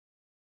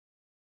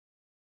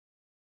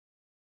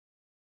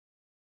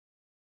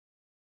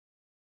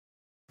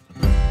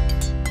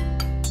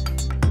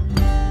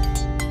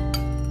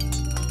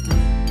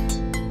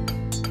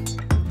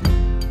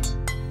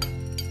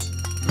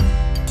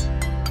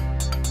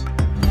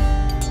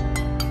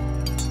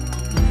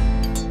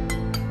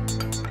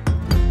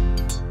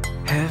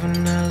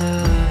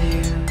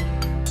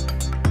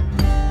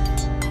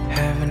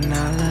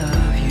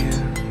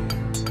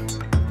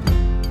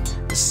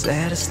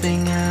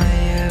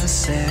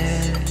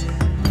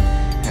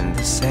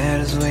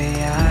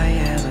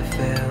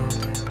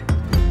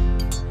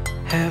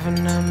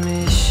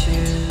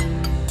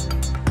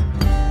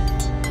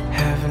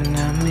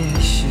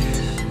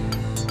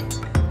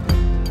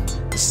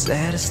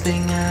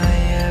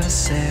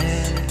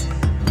said,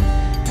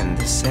 and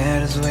the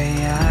saddest way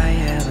I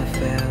ever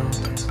felt.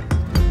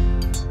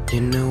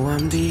 You know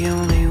I'm the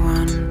only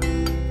one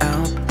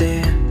out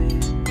there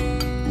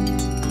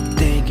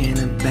thinking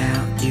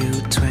about you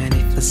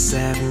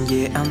 24/7.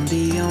 Yeah, I'm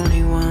the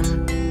only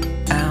one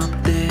out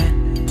there.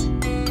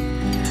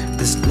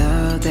 This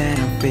love that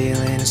I'm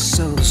feeling is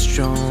so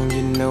strong.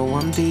 You know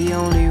I'm the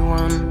only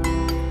one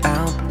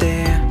out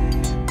there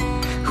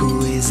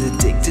who is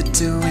addicted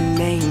to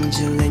an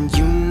angel, and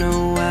you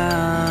know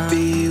I'll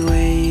be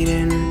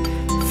waiting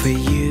for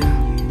you.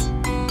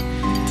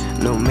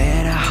 No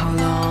matter how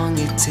long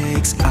it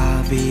takes,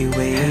 I'll be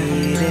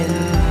waiting.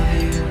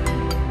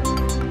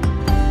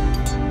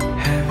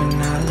 Heaven,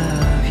 I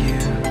love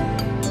you.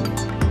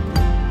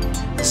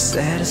 The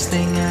saddest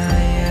thing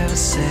I ever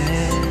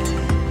said,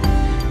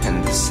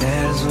 and the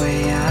saddest way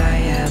I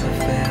ever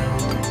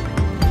felt.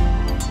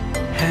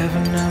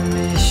 Heaven, I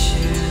miss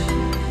you.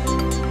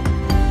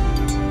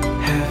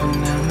 Heaven,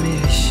 I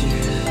miss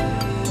you.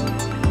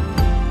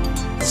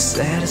 The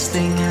saddest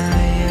thing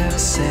I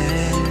ever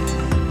said,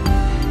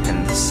 and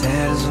the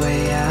saddest way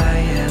I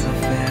ever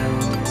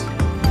felt.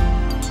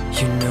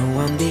 You know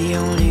I'm the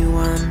only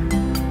one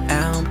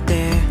out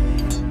there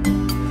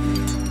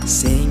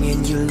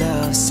singing your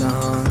love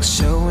songs,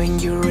 showing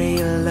you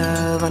real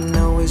love. I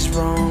know it's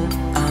wrong,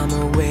 I'm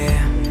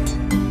aware.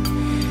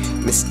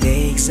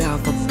 Mistakes are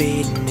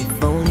forbidden.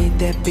 If only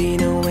there'd be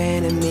no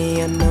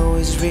enemy. I know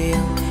it's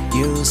real,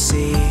 you'll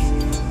see.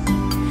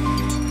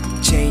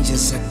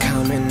 Changes are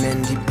coming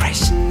and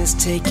depression is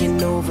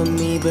taking over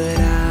me, but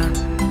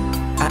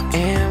I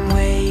am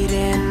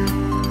waiting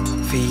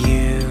for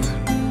you.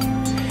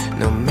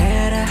 No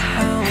matter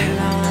how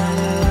long, I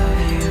love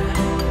you.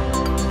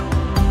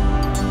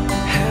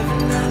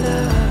 Heaven, I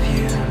love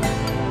you.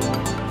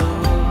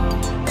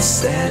 The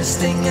saddest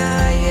thing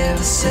I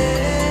ever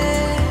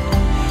said,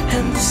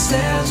 and the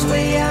saddest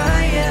way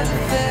I ever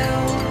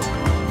felt.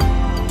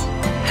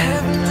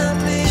 Heaven, I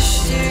miss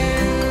you.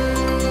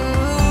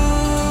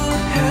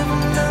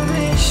 Heaven, I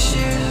miss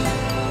you.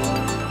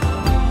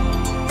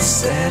 The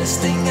saddest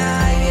thing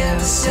I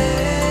ever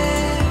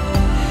said,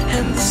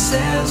 and the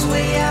saddest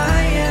way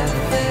I ever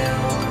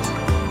felt.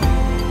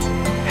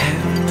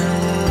 Heaven, I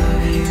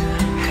love you.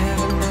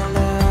 Heaven, I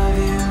love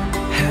you.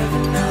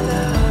 Heaven, I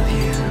love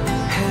you.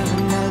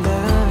 Heaven, I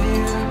love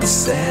you. The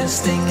saddest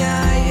thing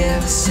I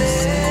ever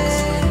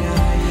said,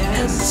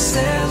 and the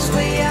saddest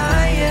way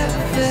I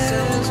ever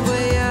felt.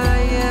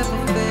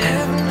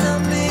 Heaven, I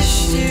miss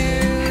you.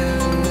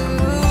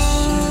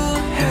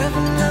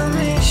 Heaven, I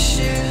miss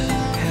you.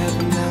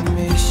 Heaven, I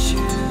miss you.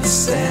 The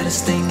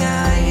saddest thing I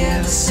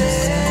ever said,